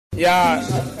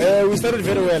Yeah, we started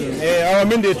very well. Our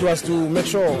mandate was to make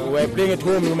sure we're playing at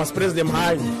home. We must press them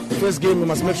high. The first game, we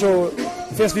must make sure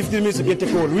first 15 minutes to get a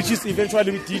goal, which is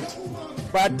eventually we did.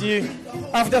 But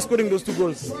after scoring those 2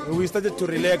 goals, we started to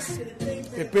relax.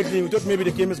 We thought maybe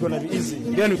the game is going to be easy.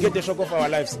 Then we get the shock of our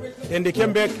lives. And they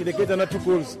came back, they get another 2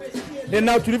 goals. Then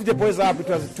now to lift the boys up, it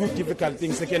was 2 difficult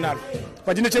things, second half.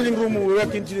 But in the changing room, we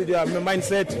worked into their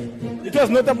mindset. It was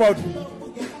not about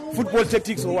football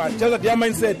tactics or what, just that their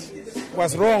mindset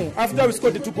was wrong. After we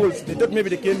scored the 2 goals, they thought maybe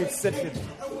the game is set.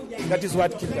 That is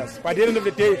what killed us. But at the end of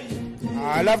the day,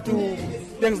 I love to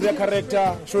thank their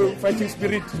character, show fighting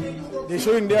spirit. They're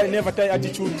showing their never tie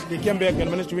attitude. They came back and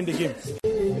managed to win the game.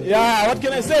 Yeah, what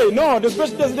can I say? No, the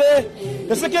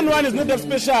second one is not that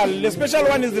special. The special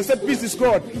one is the set piece he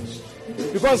scored.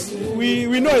 Because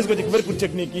we know he's got a very good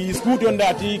technique. He's good on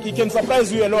that. He can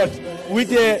surprise you a lot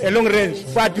with a long range.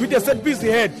 But with the set piece he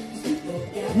had,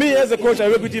 me as a coach, I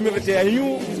work with him every day. I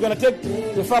knew he's going to take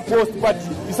the far post, but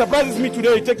he surprises me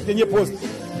today. He takes the near post.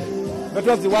 That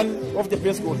was the one of the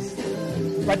best goals.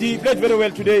 But he played very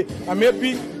well today. I'm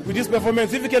happy with his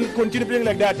performance. If he can continue playing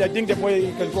like that, I think the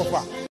boy can go far.